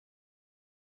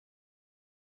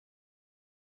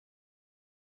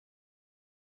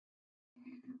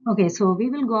Okay, so we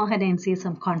will go ahead and see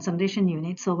some concentration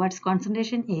units. So what's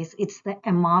concentration is, it's the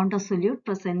amount of solute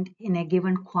present in a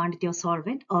given quantity of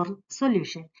solvent or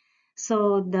solution.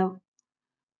 So the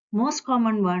most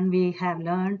common one we have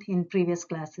learned in previous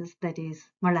classes, that is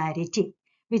molarity,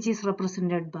 which is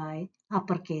represented by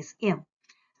uppercase M.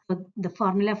 So the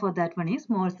formula for that one is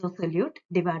moles of solute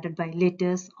divided by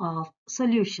liters of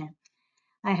solution.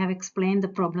 I have explained the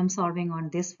problem solving on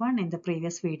this one in the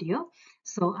previous video.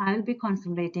 So I will be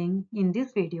concentrating in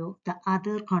this video the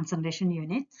other concentration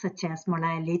units such as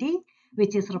molality,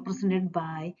 which is represented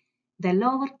by the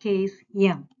lowercase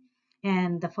m.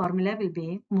 And the formula will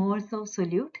be moles of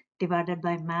solute divided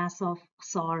by mass of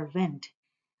solvent.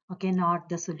 Okay, not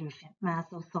the solution,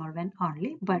 mass of solvent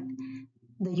only, but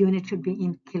the unit should be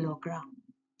in kilogram.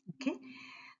 Okay,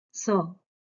 so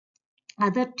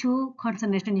other two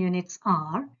concentration units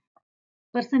are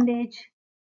percentage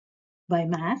by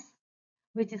mass,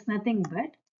 which is nothing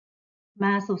but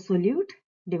mass of solute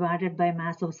divided by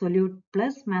mass of solute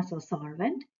plus mass of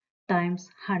solvent times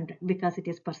 100, because it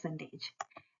is percentage.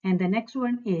 And the next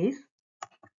one is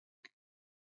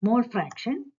mole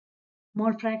fraction.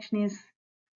 Mole fraction is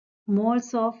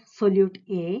moles of solute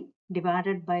A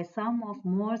divided by sum of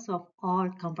moles of all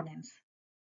components.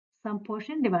 Sum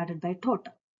portion divided by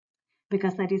total,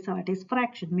 because that is what is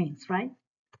fraction means, right?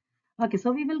 Okay,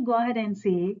 so we will go ahead and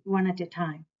see one at a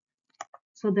time.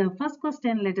 So the first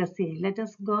question, let us see. Let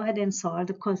us go ahead and solve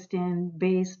the question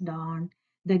based on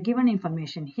the given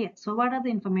information here. So what are the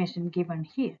information given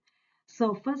here?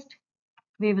 So first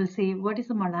we will see what is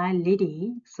the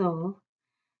molality. So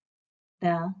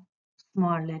the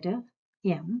small letter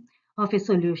m of a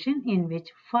solution in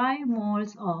which 5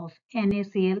 moles of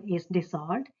NaCl is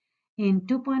dissolved in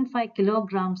 2.5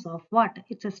 kilograms of water.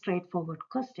 It's a straightforward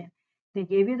question. They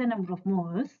gave you the number of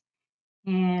moles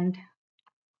and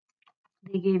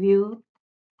they gave you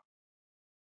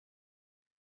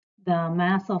the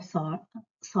mass of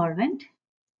solvent,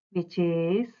 which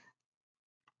is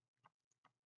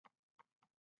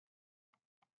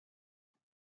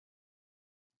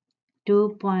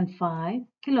 2.5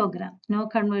 kilogram. No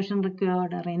conversion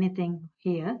required or anything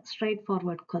here.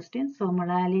 Straightforward question. So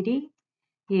molality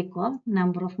equal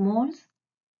number of moles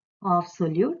of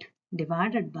solute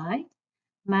divided by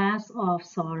mass of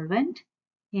solvent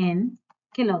in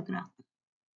kilogram.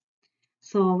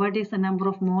 So what is the number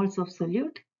of moles of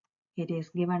solute? It is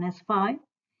given as 5.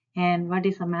 And what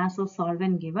is the mass of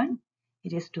solvent given?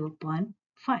 It is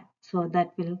 2.5. So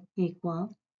that will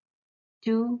equal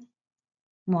 2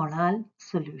 molal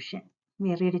solution.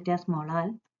 We read it as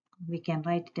molal. We can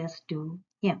write it as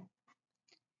 2m.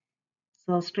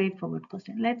 So straightforward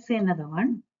question. Let's see another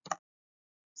one.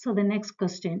 So the next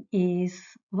question is,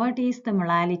 what is the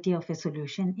molality of a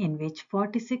solution in which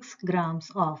 46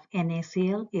 grams of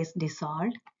NaCl is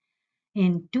dissolved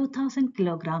in 2000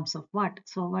 kilograms of water?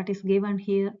 So what is given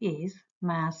here is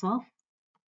mass of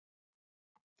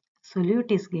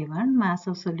solute is given. Mass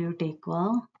of solute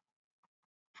equal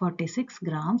 46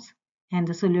 grams and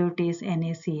the solute is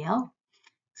NaCl.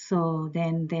 So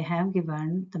then they have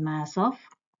given the mass of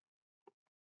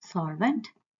solvent,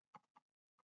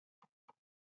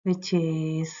 which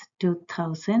is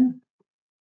 2000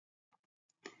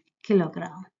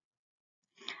 kilogram.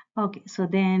 Okay, so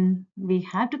then we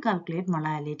have to calculate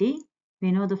molality.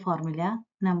 We know the formula,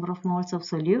 number of moles of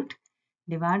solute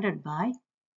divided by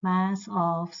mass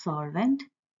of solvent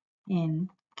in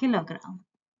kilogram.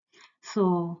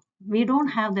 So we don't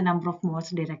have the number of moles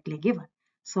directly given.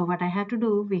 So what I have to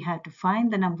do, we have to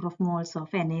find the number of moles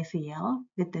of NaCl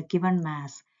with the given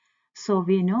mass. So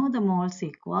we know the moles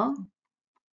equal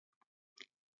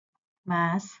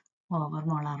mass over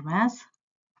molar mass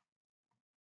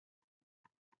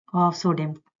of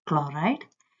sodium chloride.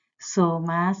 So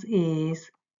mass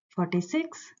is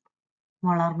 46,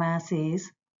 molar mass is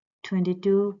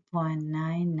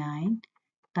 22.99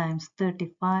 times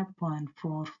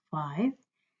 35.45.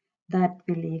 That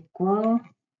will equal,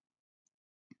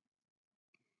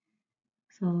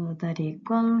 so that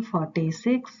equal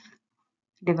 46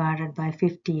 divided by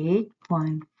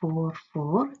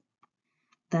 58.44.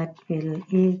 That will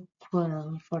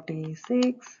equal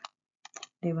 46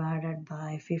 divided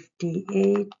by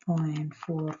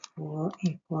 58.44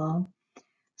 equal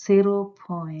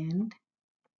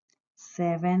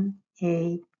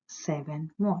 0.787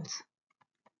 moles.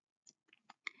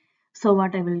 So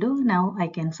what I will do now, I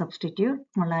can substitute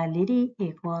molality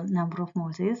equal number of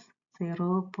moles is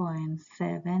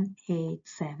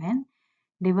 0.787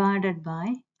 divided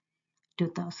by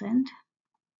 2000.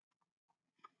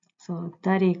 So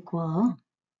that equal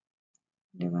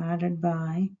divided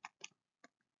by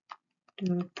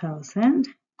 2000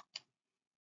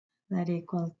 that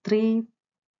equals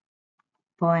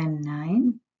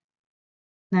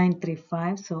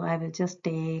 3.9935. So I will just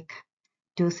take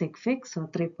 2 sig fix. So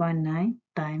 3.9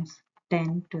 times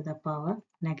 10 to the power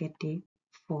negative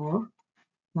 4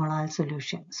 molar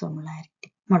solution. So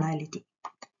molality.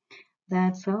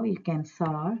 That's how you can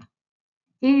solve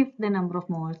if the number of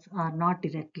moles are not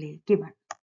directly given.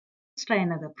 Let's try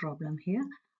another problem here.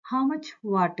 How much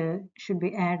water should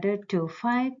be added to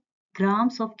 5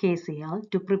 grams of KCl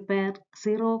to prepare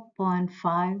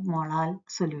 0.5 molar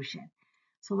solution?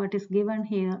 So what is given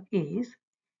here is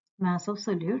mass of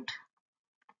solute,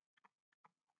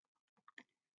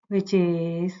 which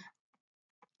is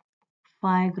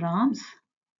 5 grams,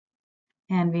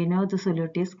 and we know the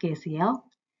solute is KCl,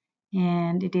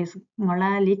 and it is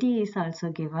molality is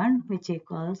also given, which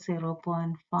equals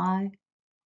 0.5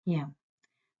 m.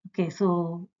 Okay,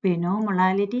 so we know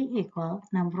molality equal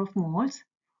number of moles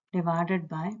divided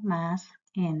by mass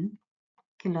in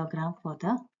kilogram for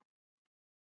the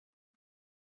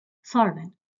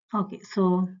solvent. Okay,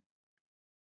 so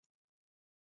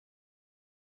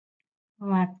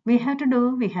what we have to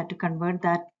do, we have to convert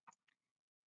that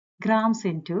grams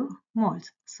into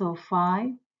moles. So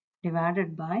 5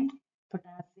 divided by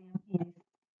potassium is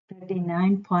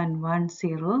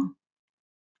 39.10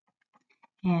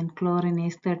 and chlorine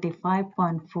is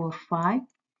 35.45.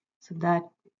 So that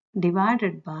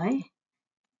divided by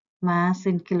mass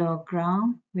in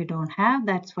kilogram, we don't have,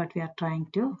 that's what we are trying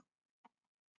to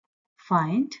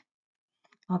find.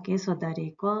 Okay, so that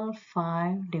equals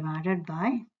 5 divided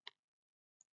by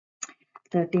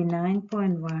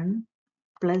 39.1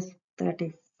 plus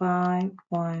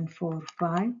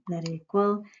 35.45, that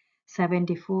equals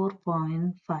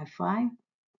 74.55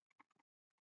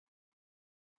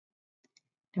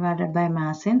 divided by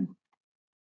mass in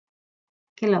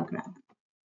kilogram.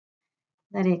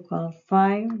 That equals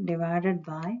 5 divided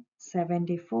by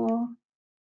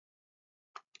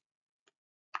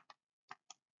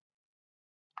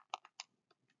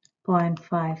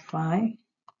 74.55,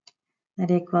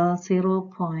 that equals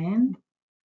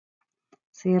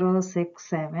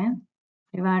 0.067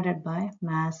 divided by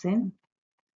mass in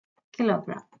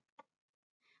kilogram.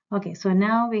 Okay, so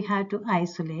now we have to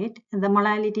isolate the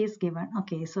molality is given.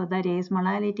 Okay, so that is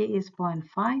molality is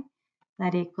 0.5,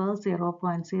 that equals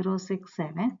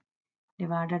 0.067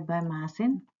 divided by mass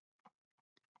in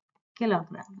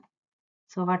kilogram.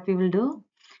 So what we will do,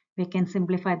 we can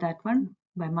simplify that one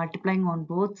by multiplying on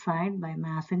both sides by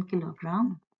mass in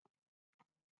kilogram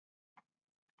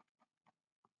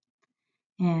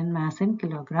and mass in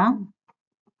kilogram.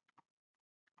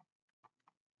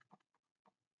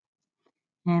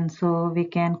 And so we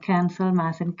can cancel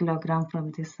mass in kilogram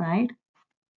from this side,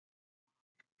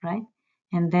 right?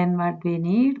 And then what we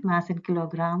need, mass in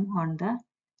kilogram on the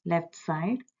left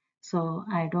side. So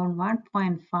I don't want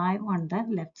 0.5 on the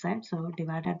left side. So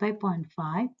divided by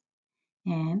 0.5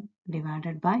 and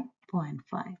divided by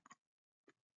 0.5.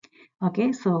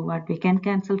 Okay, so what we can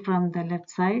cancel from the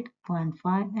left side,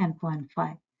 0.5 and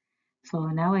 0.5. So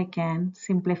now I can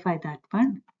simplify that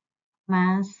one.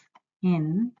 Mass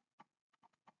in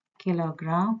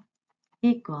kilogram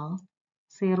equal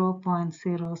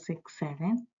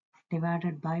 0.067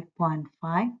 divided by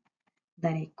 0.5,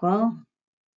 that equal,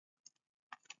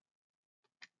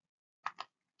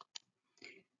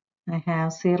 I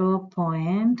have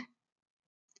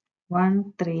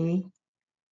 0.13,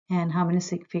 and how many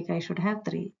sig fig I should have?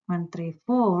 3.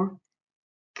 134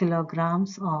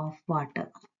 kilograms of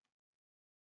water.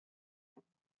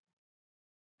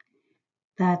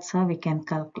 That's how we can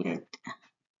calculate.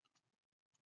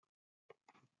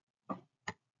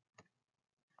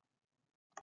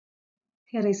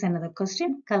 Here is another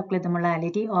question. Calculate the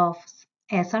molality of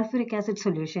a sulfuric acid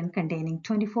solution containing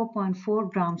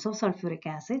 24.4 grams of sulfuric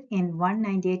acid in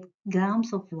 198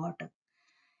 grams of water.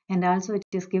 And also it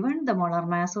is given the molar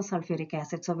mass of sulfuric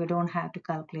acid, so we don't have to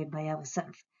calculate by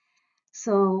ourselves.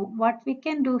 So what we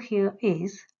can do here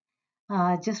is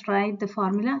just write the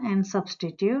formula and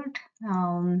substitute.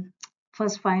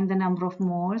 First find the number of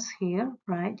moles here,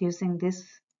 right, using this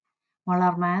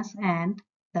molar mass and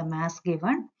the mass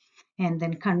given, and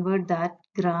then convert that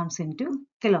grams into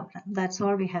kilogram. That's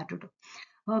all we have to do.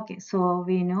 Okay, so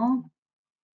we know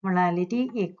molality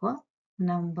equal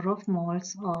number of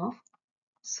moles of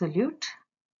solute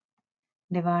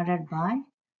divided by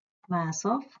mass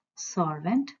of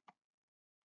solvent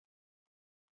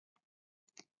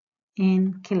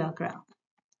in kilogram.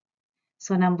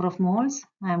 So number of moles,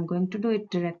 I am going to do it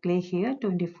directly here,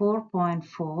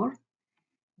 24.4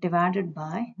 divided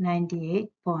by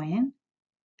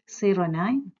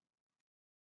 98.09,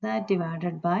 that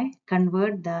divided by,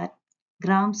 convert that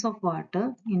grams of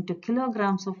water into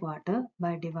kilograms of water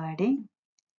by dividing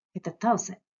with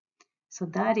 1000. So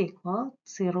that equals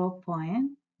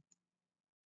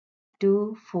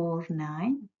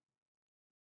 0.249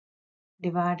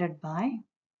 divided by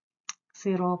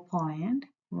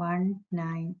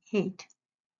 0.198.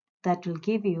 That will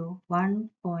give you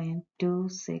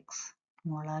 1.26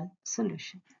 molar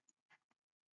solution.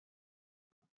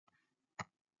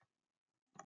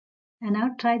 And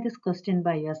now try this question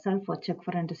by yourself for check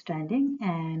for understanding.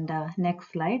 And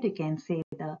next slide, you can see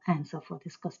the answer for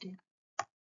this question.